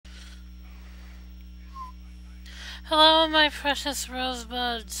Hello, my precious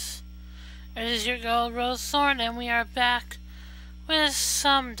rosebuds. It is your girl, Rose Thorn, and we are back with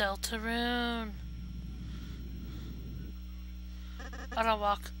some Deltarune. Auto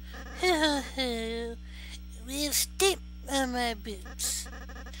walk. Hoo hoo. We have steep on my boots.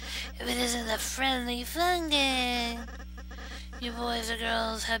 If it isn't a friendly fun game, you boys or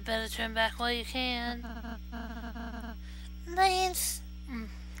girls had better turn back while you can. Lance.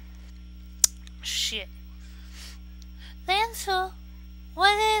 Shit. Lancel,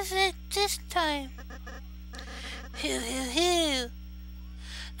 what is it this time? Hoo hoo hoo.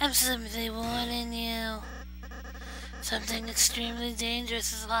 I'm simply warning you. Something extremely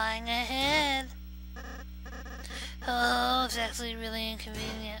dangerous is lying ahead. Oh, it's actually really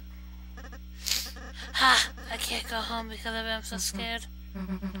inconvenient. Ha! I can't go home because I'm so scared.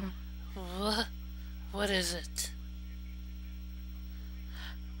 What is it?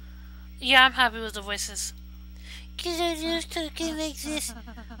 Yeah, I'm happy with the voices. Cause I'm used to looking like this.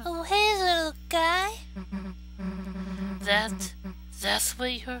 Oh, hey, little guy. That's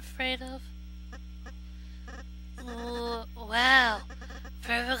what you're afraid of? Ooh, wow.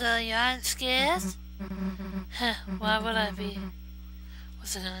 Purple girl, you aren't scared? Huh, why would I be?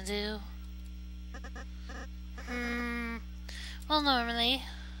 What's it gonna do? Well, normally.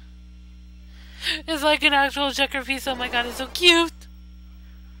 It's like an actual checker piece. Oh my god, it's so cute!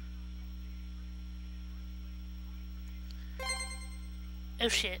 Oh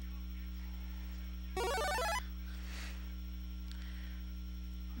shit.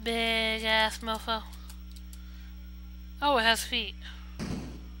 Big ass mofo. Oh, it has feet.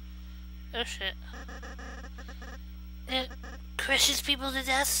 Oh shit. It crushes people to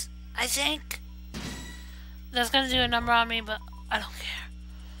death, I think. That's gonna do a number on me, but I don't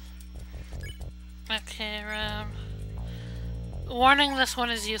care. Okay, round. Warning, this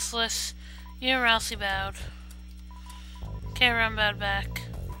one is useless. You and Rousey bowed. Okay, round bowed back.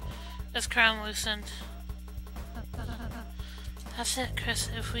 His crown loosened. That's it, Chris.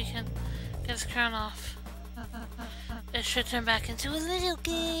 If we can get his crown off, it should turn back into a little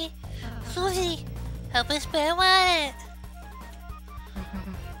guy. Susie, help us bear it.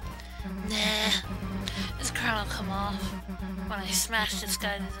 Nah, his crown will come off when I smash this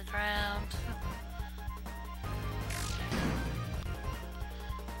guy to the ground.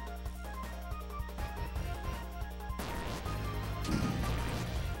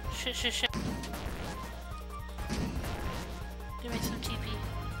 Shit. Give me some TP.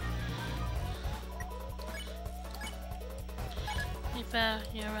 You bowed,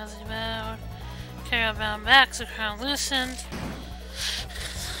 you're really bowed. Carry bound back, the crown loosened.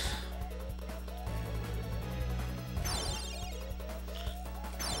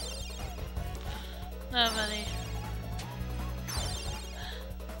 Nobody.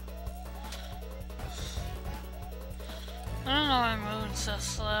 I don't know why I'm moving so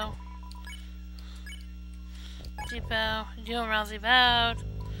slow. Deep bow. You and Rousey bowed.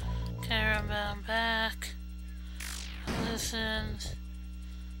 Carry bound back. Loosened.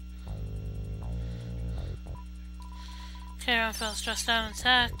 Karen felt stressed out and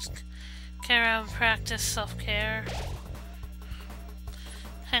attacked. Karen practiced self-care.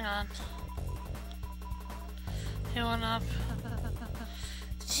 Hang on. He went up.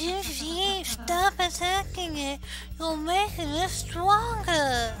 Juicy, stop attacking it. You'll make it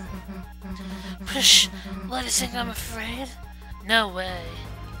stronger. Push. Let it think I'm afraid? No way.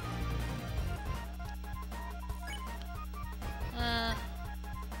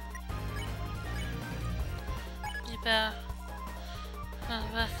 Deep out.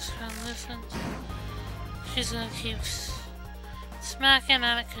 Back's crown loosened. She's gonna keep smacking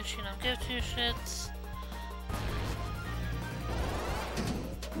at it because she don't give two shits.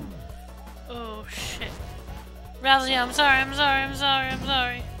 Oh shit. Rousey, I'm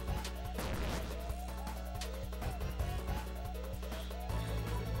sorry.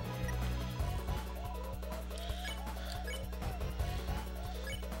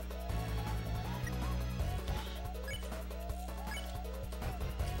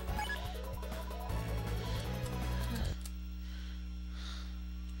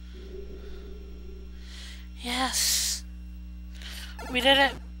 Yes. We did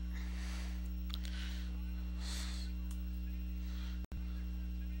it.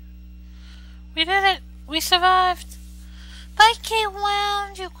 We did it. We survived. Bye, Kate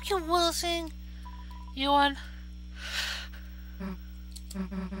Wound. You Wilson. You won.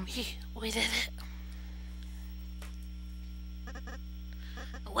 We did it.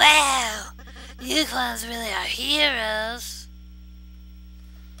 Wow. You clowns really are heroes.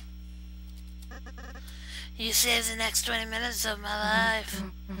 You saved the next 20 minutes of my life.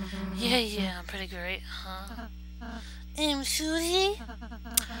 Yeah, I'm pretty great, huh? Susie?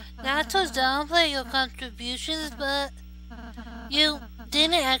 Not to downplay your contributions, but you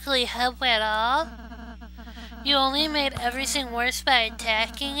didn't actually help at all. You only made everything worse by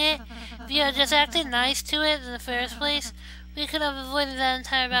attacking it. If you had just acted nice to it in the first place, we could have avoided that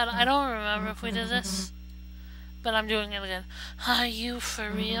entire battle. I don't remember if we did this, but I'm doing it again. Are you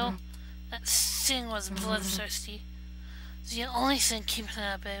for real? That thing was bloodthirsty. The only thing keeping it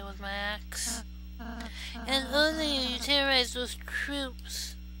at bay was my axe. And earlier you terrorized those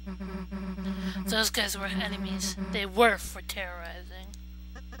troops. Those guys were enemies. They were for terrorizing.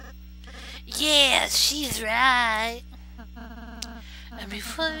 Yeah, she's right. And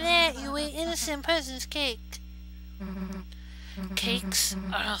before that, you ate innocent person's cake. Cakes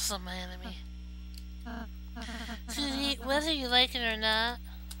are also my enemy. Susie, whether you like it or not,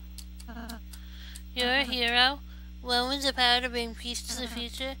 you're a hero. One with the power to bring peace to the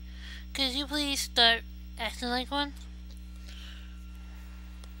future. Could you please start acting like one?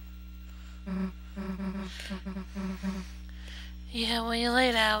 Yeah, when you lay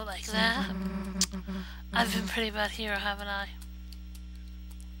it out like that, I've been pretty bad hero, haven't I?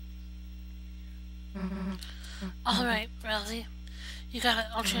 Alright, Rousey. You got it.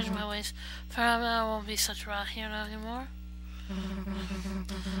 I'll change my ways. For now, I won't be such a raw hero anymore.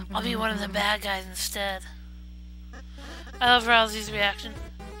 I'll be one of the bad guys instead. I love Rousey's reaction.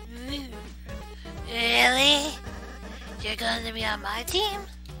 Really? You're going to be on my team?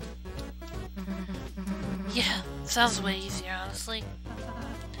 Yeah, sounds way easier, honestly.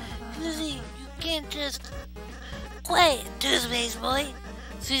 Susie, you can't just... Quiet, Toothpaste Boy.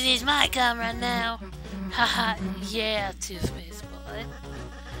 Susie's my comrade now. Haha, yeah, Toothpaste Boy.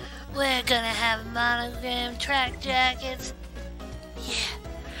 We're gonna have monogram track jackets. Yeah.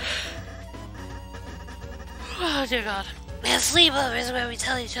 Oh dear God. And sleepovers where we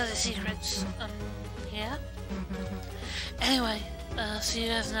tell each other secrets. Yeah? Anyway, see you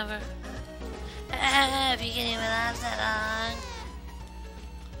guys never. If you can even last that long.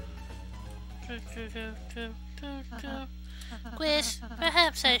 Quiz,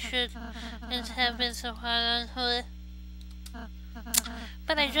 perhaps I shouldn't have been so hard on her.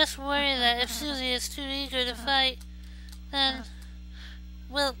 But I just worry that if Susie is too eager to fight, then...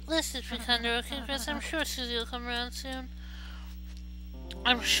 Well, let's just pretend we're okay, Chris. I'm sure Susie will come around soon.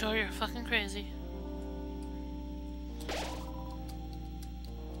 I'm sure you're fucking crazy.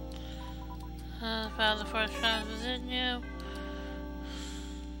 About the first round was in you.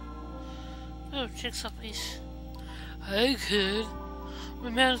 Oh, jigsaw piece. Hey kid, we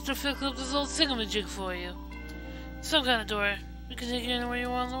managed to fix up this old thingamajig for you. Some kind of door. We can take you anywhere you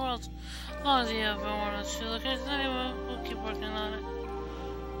want in the world. As long as you have one of two locations anyway, we'll keep working on it.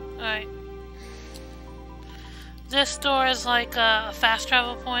 Alright. This door is like a fast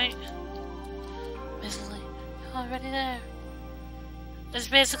travel point. Basically, already there. It's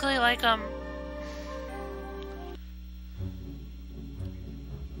basically like,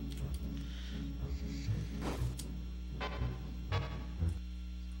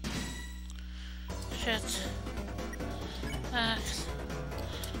 shit. Axe.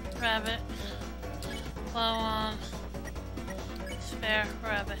 Rabbit. Blow on. Spare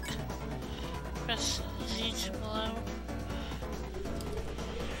rabbit. Press Z to blow.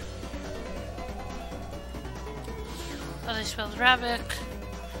 Oh, they spelled rabbit.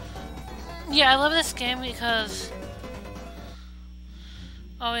 Yeah, I love this game because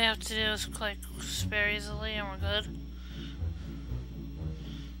all we have to do is click spare easily and we're good.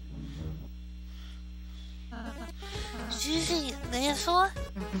 Susie, dinosaur?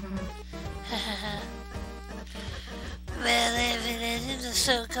 Well, if it isn't the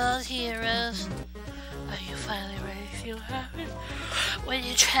so-called heroes, are you finally ready to feel happy? When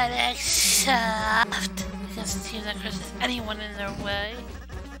you try to act soft against a team that crushes anyone in their way?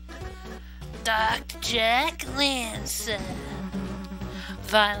 Dark Jack Lancer.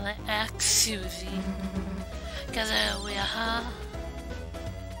 Violent Axe Susie. Cause we are, huh?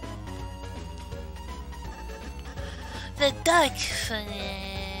 The dark thing.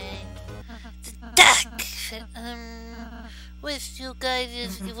 The dark thing. What's you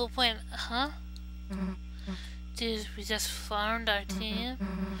guys' evil point, huh? Dude, we just farmed our team.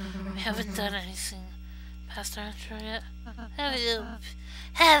 We haven't done anything past our intro yet.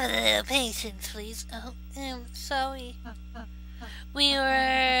 Have a little patience, please. Oh, sorry. We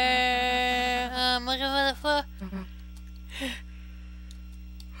were looking for the floor.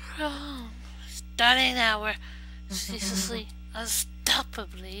 Starting now, we're ceaselessly,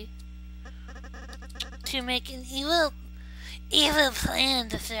 unstoppably to make an evil plan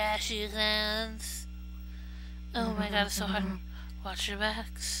to thrash you clowns. Oh my god, it's so hard. Watch your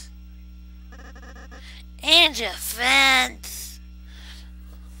backs. And your fence.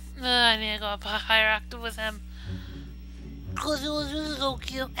 I need to go up higher active with him. Cause it was really so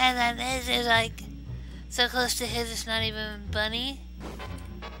cute, and then this is like so close to his it's not even bunny.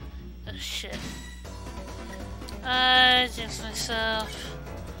 Oh shit. I jinxed myself.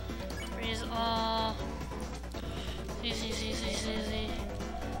 Freeze all. Easy.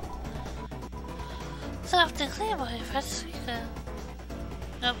 Stop the Claymore, press weekend.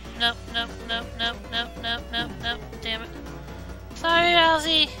 Nope. Damn it. Sorry,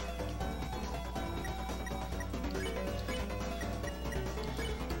 Elsie.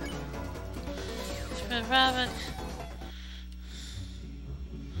 Spin Rabbit.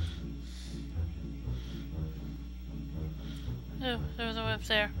 Oh, there was a whip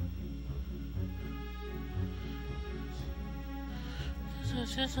there.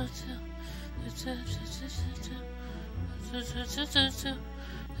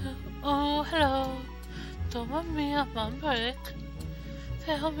 Oh, hello. Don't mind me, I'm on break.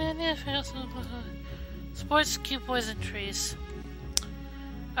 Hey, help me, I need to figure out something. Sports, cute boys, and trees.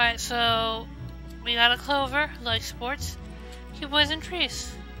 Alright, so we got a clover, like sports, cute boys, and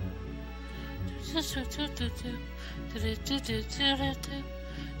trees.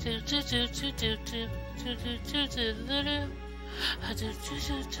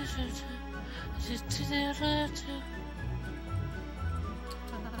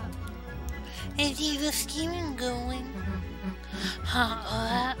 I see the scheming going.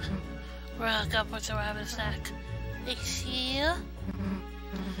 Huh, rock upwards a rabbit snack. I see you.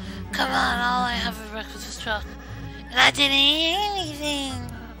 Come on, all I have for breakfast is truck. And I didn't eat anything.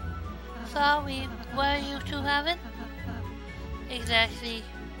 Sorry, what are you two having? Exactly.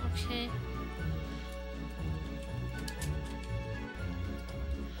 Okay.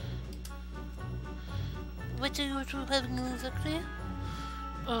 What are you two having exactly?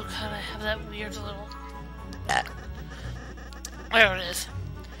 Oh god, I have that weird little... There it is.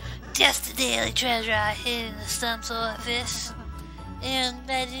 Just a daily treasure I hid in the stumps of this. And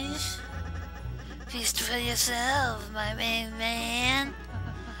veggies. Feast for yourself, my main man.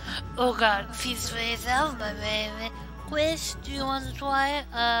 Oh god, feast for yourself, my main man. Quiz, do you want to try it?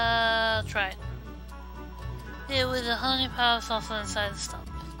 Try it. It was a honey powder salsa inside the stump.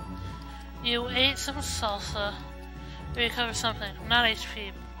 You ate some salsa. Recover something. Not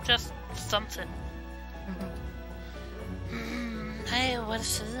HP, just something. Hey, what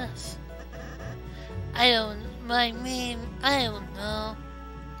is this? I don't know. My man, I don't know.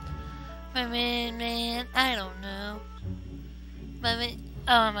 My man, I don't know.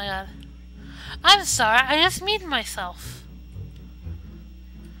 Oh my god. I'm sorry, I just memed myself.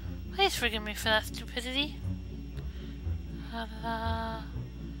 Please forgive me for that stupidity. Da da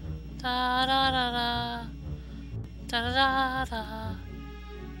da da da da da da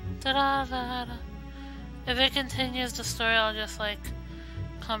da da da. If it continues the story, I'll just like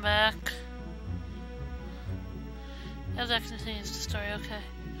come back. If that continues the story, okay.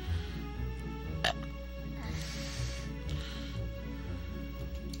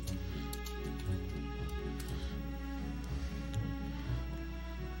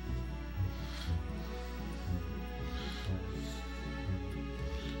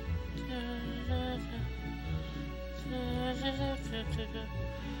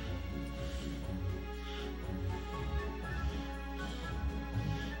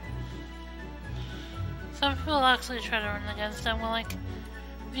 Some people actually try to run against them. Well, like,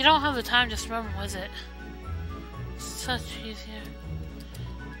 if you don't have the time, just run with it. It's such easier.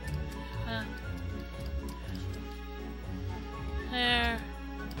 There.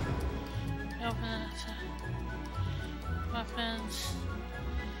 Open it. Weapons.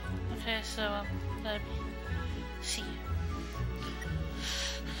 Okay, so that'd be C.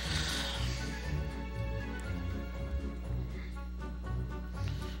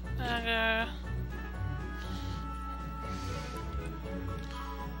 Dagger.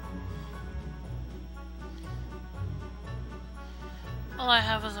 All I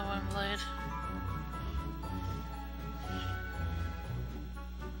have is a wind blade.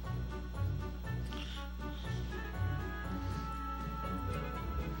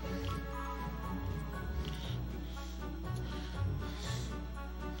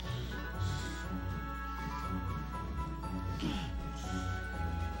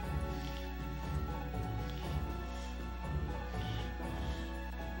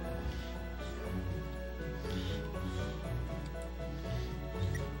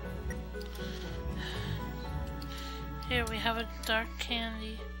 Here we have a dark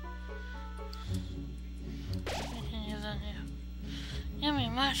candy. We can use that here. Yummy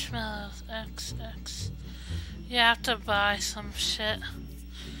marshmallows. XX. You have to buy some shit.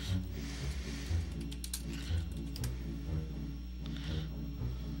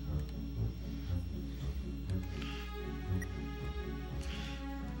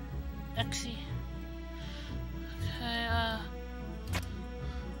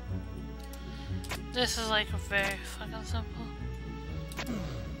 This is like very fucking simple.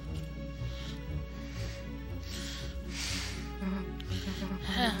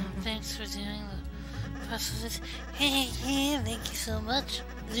 Thanks for doing the puzzles. Hey, thank you so much,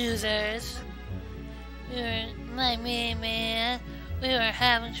 losers. We were like me, man. We were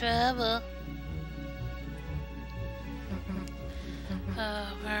having trouble.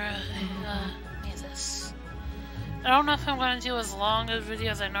 Need this. I don't know if I'm gonna do as long a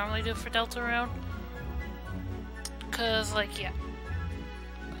video as I normally do for Deltarune. Cause, like, yeah.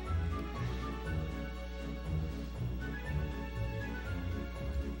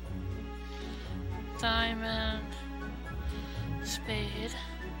 Diamond. Spade.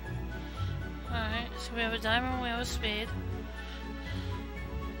 Alright, so we have a diamond, we have a spade.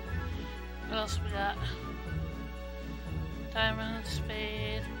 What else we got? Diamond,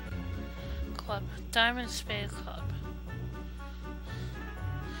 spade, club. Diamond, spade, club.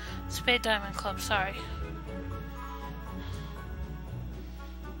 Spade, diamond, club, sorry.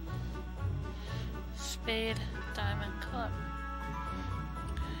 Spade, diamond, club.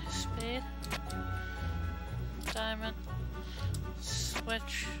 Spade, diamond,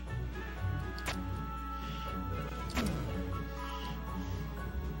 switch.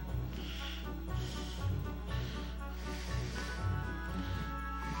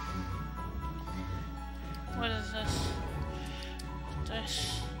 What is this?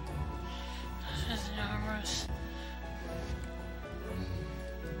 This is the armors.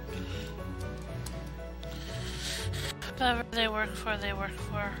 Whatever they work for, they work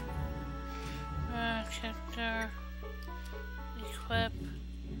for. Character. Equip.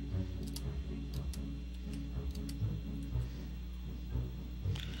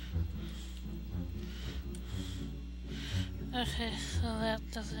 Okay, so that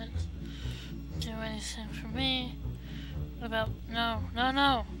doesn't do anything for me. What about... No.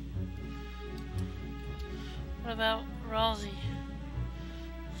 What about Ralsei?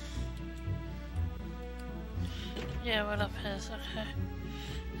 Yeah, what up his? Okay.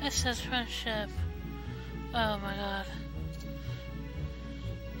 It says friendship. Oh my god.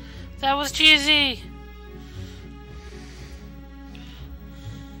 That was cheesy!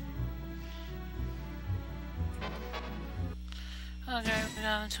 Okay, we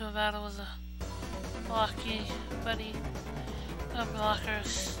got into a battle with a blocky buddy of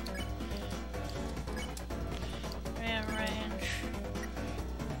blockers. Ram range.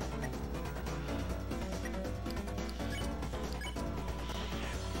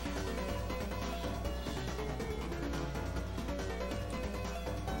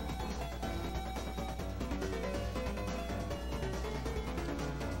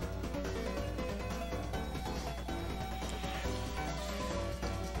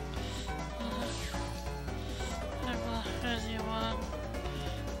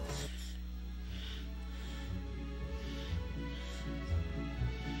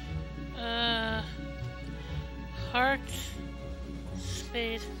 Heart,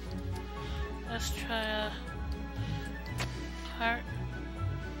 spade. Let's try a heart.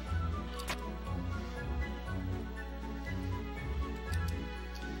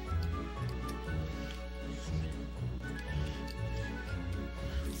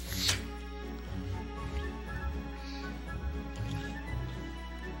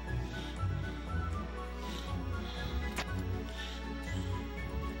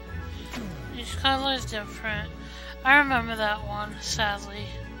 Each color is different. I remember that one, sadly.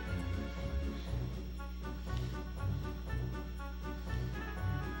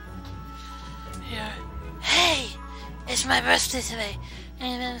 Here. Hey! It's my birthday today.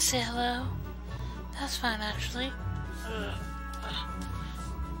 Anyone say hello? That's fine, actually.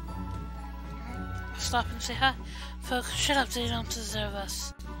 Stop and say hi. Folks, shut up, they don't deserve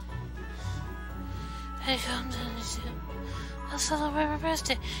us. Hey, come to me too. I'll celebrate my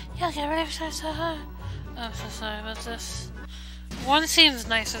birthday. Yeah, get ready for say hi. I'm so sorry about this. One seems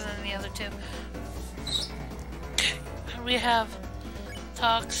nicer than the other two. We have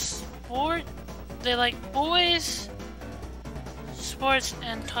talk sport. They like boys, sports,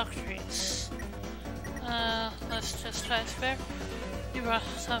 and talk treats. Let's just try spare. You brought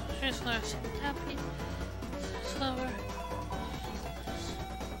some treats. Happy. Slower.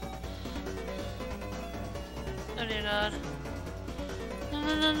 Oh dear God.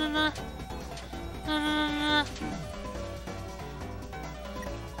 No.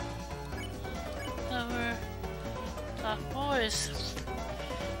 Over talk boys.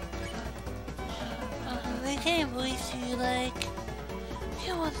 The game boys do you like?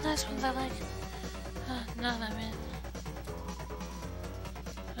 You want the nice ones I like? None, I mean.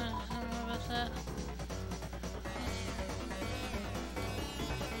 I don't know about that.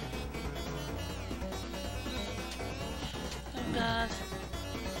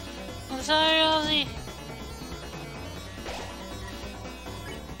 I'm sorry, Ozzy.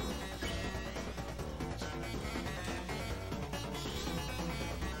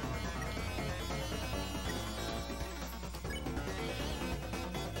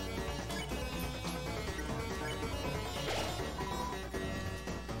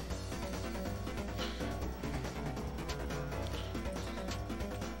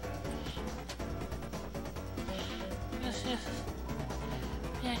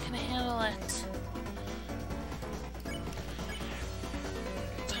 Yeah, I can handle it.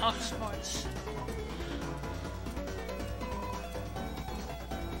 Talk sports.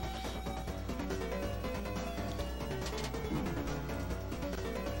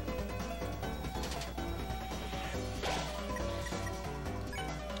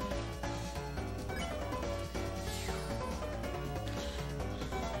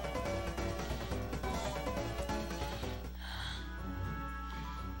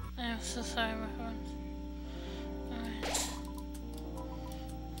 I'm so sorry, my friend. Alright.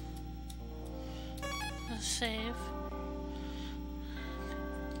 Let's save.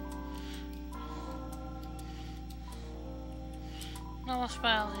 No, let's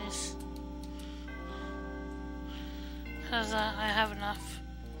buy all these. Because I have enough.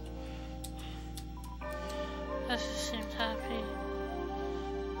 That just seems happy.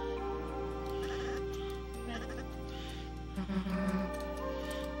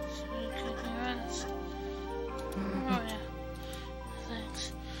 Oh yeah.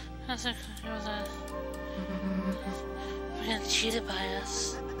 Thanks. How's it going with that? We're getting cheated by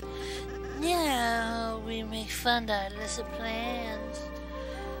us. No, we make fun of our illicit plans.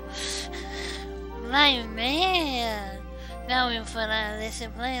 My man! Now we make fun of our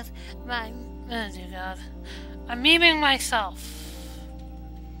illicit plans. Oh dear God. I'm memeing myself.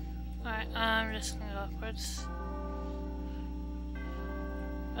 Alright, I'm just gonna go upwards.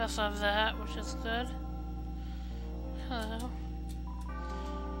 I also have that, which is good. Hello.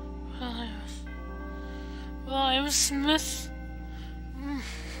 Well, I'm Smith.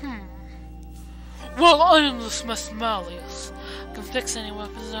 Well, I am the Smith Malleus. I can fix any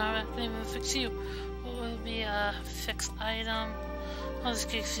weapons, I can even fix you. What would be a fixed item? I'll just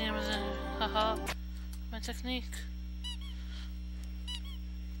kick him as in, haha. My technique.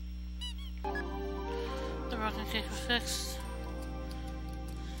 The broken cake is fixed.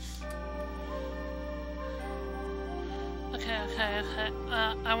 Okay.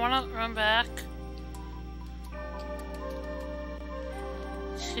 I want to run back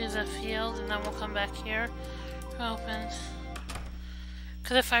to the field and then we'll come back here. Opens.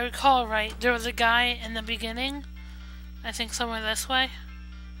 Because if I recall right, there was a guy in the beginning. I think somewhere this way.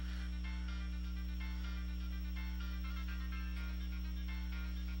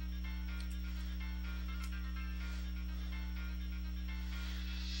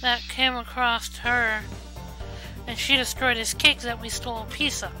 That came across her. And she destroyed his cake that we stole a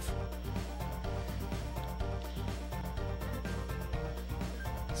piece of.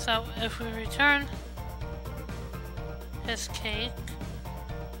 So if we return his cake,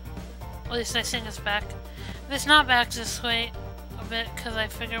 at least I think it's back. If it's not back this way a bit, because I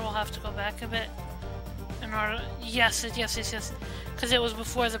figure we'll have to go back a bit in order. Yes. Because it was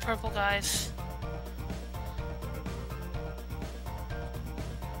before the purple guys.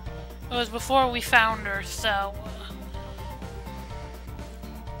 It was before we found her, so.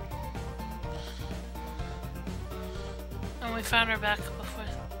 And we found her back before.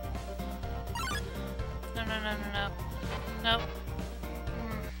 No. Nope.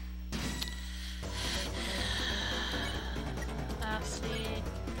 Nasty.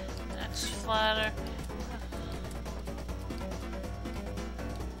 X flatter.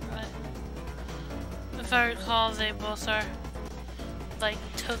 Right. If I recall, they both are like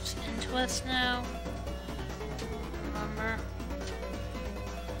totes into us now. Remember?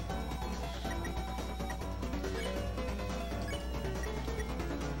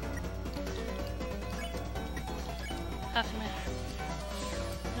 Half a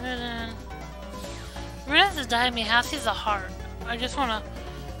minute. We're gonna have to die me. Half is a heart. I just wanna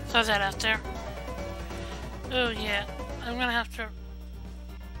throw that out there. Oh yeah, I'm gonna have to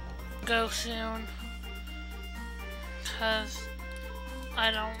go soon because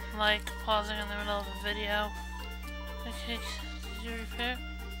I don't like pausing in the middle of a video. Okay, did you repair?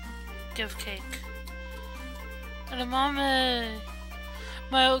 Give cake. And a mommy!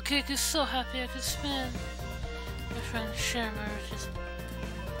 My old cake is so happy I could spin. My friend share my riches.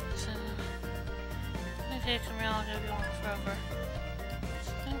 Okay, come here, I'll give you one forever.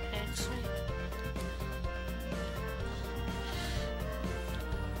 Okay, sweet.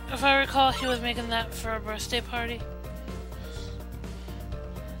 If I recall, he was making that for a birthday party.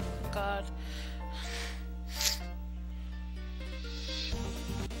 Go god.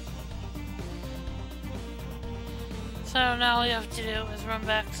 So now all you have to do is run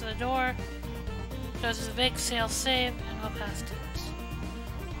back to the door, go to the big sale save, and go past it.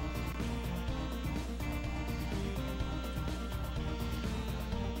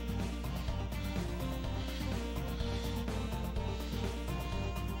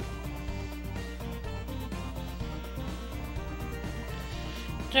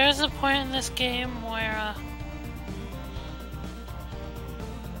 There's a point in this game where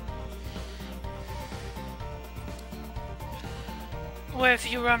if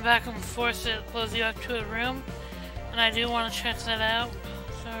you run back and forth, it closes you up to a room, and I do want to check that out.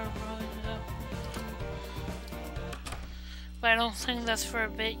 But I don't think that's for a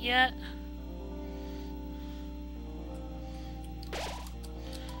bit yet.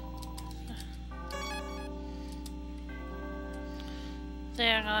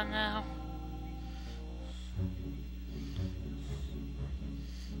 They're gone now.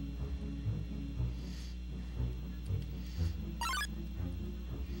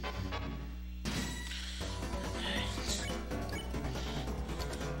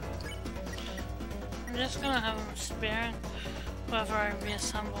 I'm just gonna have them sparing whoever I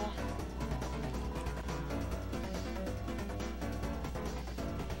reassemble.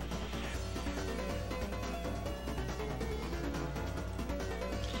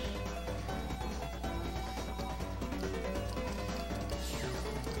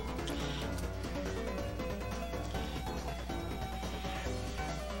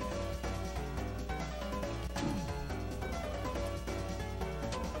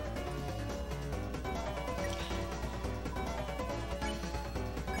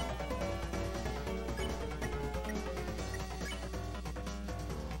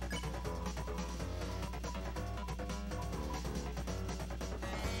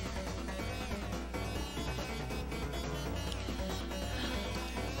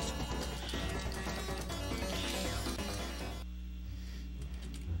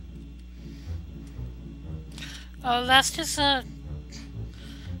 Oh, that's just a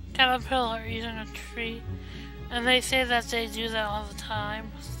caterpillar eating a tree. And they say that they do that all the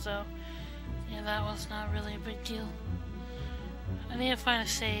time, so yeah, that was not really a big deal. I need to find a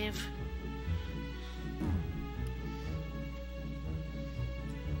save.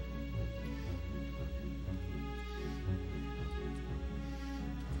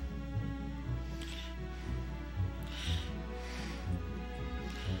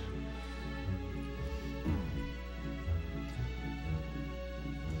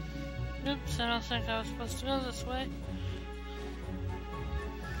 Oops, I don't think I was supposed to go this way.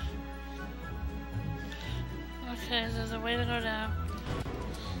 Okay, there's a way to go down.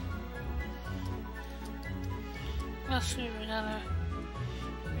 Must be another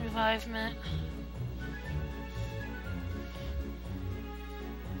revivement.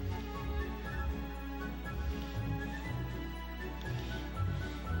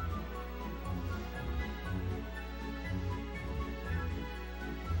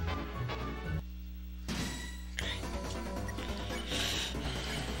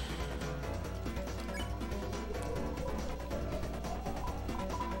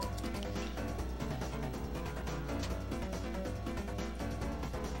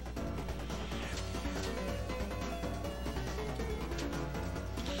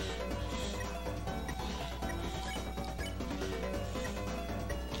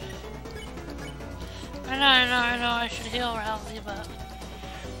 I know, I should heal Rousey, but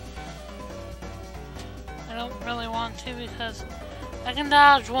I don't really want to because I can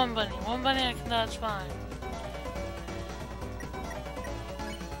dodge one bunny. One bunny I can dodge fine.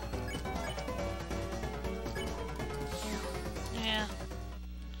 Yeah.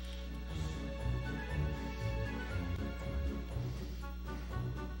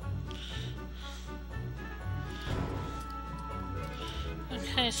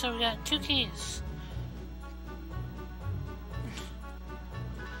 Okay, so we got 2 keys.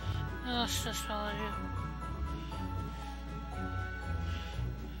 Let's just follow you.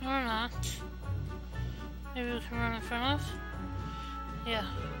 Or not. Maybe we can run in front of? Yeah.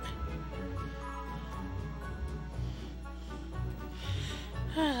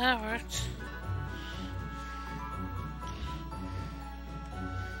 That worked.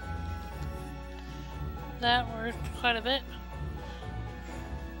 That worked quite a bit.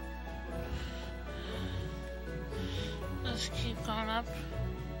 Let's keep going up.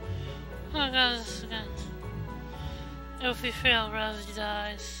 Oh my god, this is again. If we fail, Rousey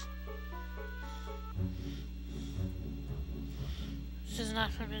dies. Which is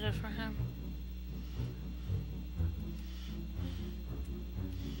not going to be good for him.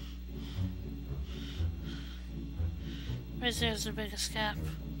 Right there's the biggest gap.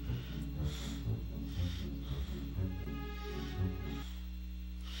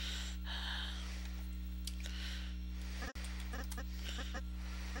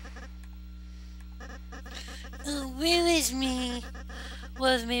 Where is me?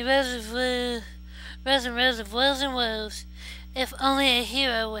 Was me rows and rows of woes and woes. If only a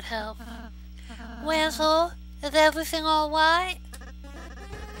hero would help. Wherefore, is everything all right?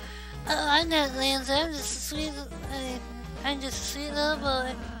 I'm not Lanza. I'm just a sweet little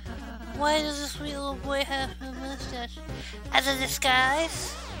boy. Why does a sweet little boy have a mustache? As a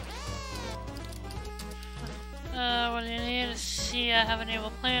disguise? What do you need to see? I have an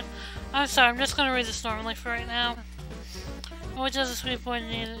evil plan. I'm sorry, I'm just gonna read this normally for right now. What does a sweet boy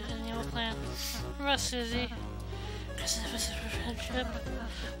need an evil plan? Russ Susie. Friendship.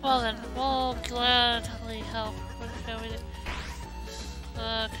 Well then, we'll gladly help. What shall we do?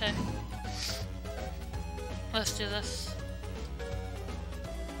 Okay. Let's do this.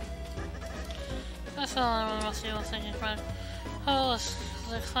 That's all I want to see one thing in front. Oh,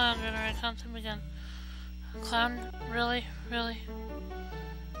 the clown generated content again. Clown? Really? Really?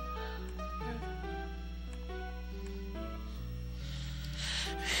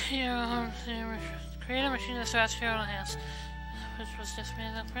 Create a machine that starts here on hands. Which was just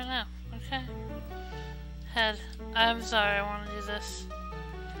made up right now. Okay. Head. I'm sorry, I want to do this.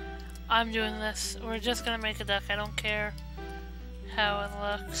 I'm doing this. We're just gonna make a duck. I don't care how it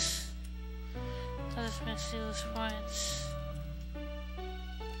looks. I just want to see those points.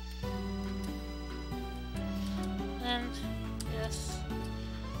 And yes.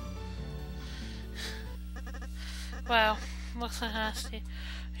 Wow, looks like nasty.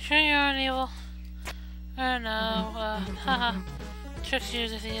 Sure you aren't evil? Oh no, haha. Tricks you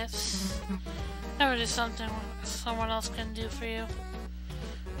idiots. Never do something someone else can do for you.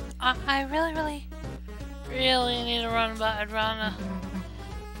 I really need to run, but I'd rather.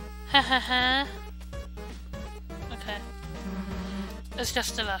 Ha ha ha. Okay. It's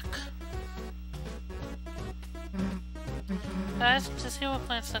just a luck. Guys, just see what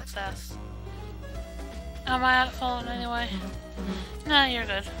plan success. Am I at fault anyway? Nah, you're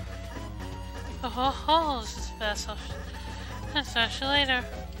good. Oh ho ho, this is fast. I'll start you later,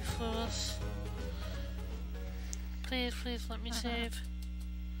 you fools. Please let me save.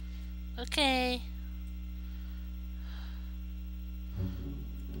 Okay.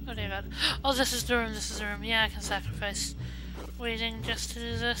 Oh dear god. Oh, this is the room, Yeah, I can sacrifice waiting just to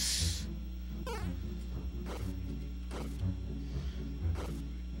do this.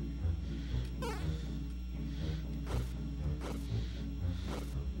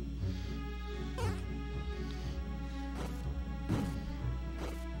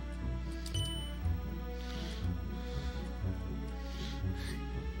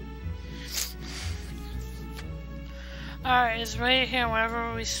 Alright, it's right here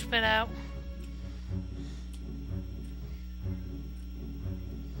whenever we spit out.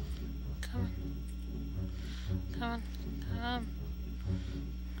 Come on.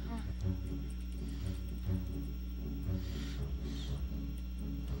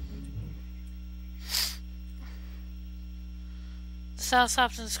 The sound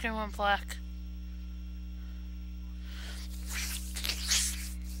stops and the screen went black.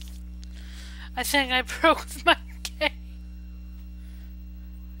 I think I broke my game.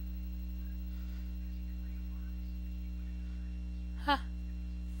 Huh.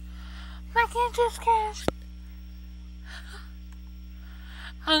 My game just crashed.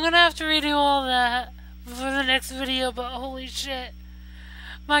 I'm gonna have to redo all that for the next video, but holy shit.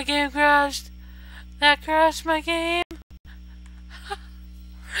 My game crashed. That crashed my game.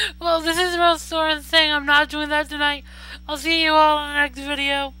 Well, this is the most Thorn thing. I'm not doing that tonight. I'll see you all in the next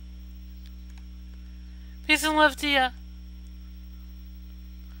video. Peace and love to ya.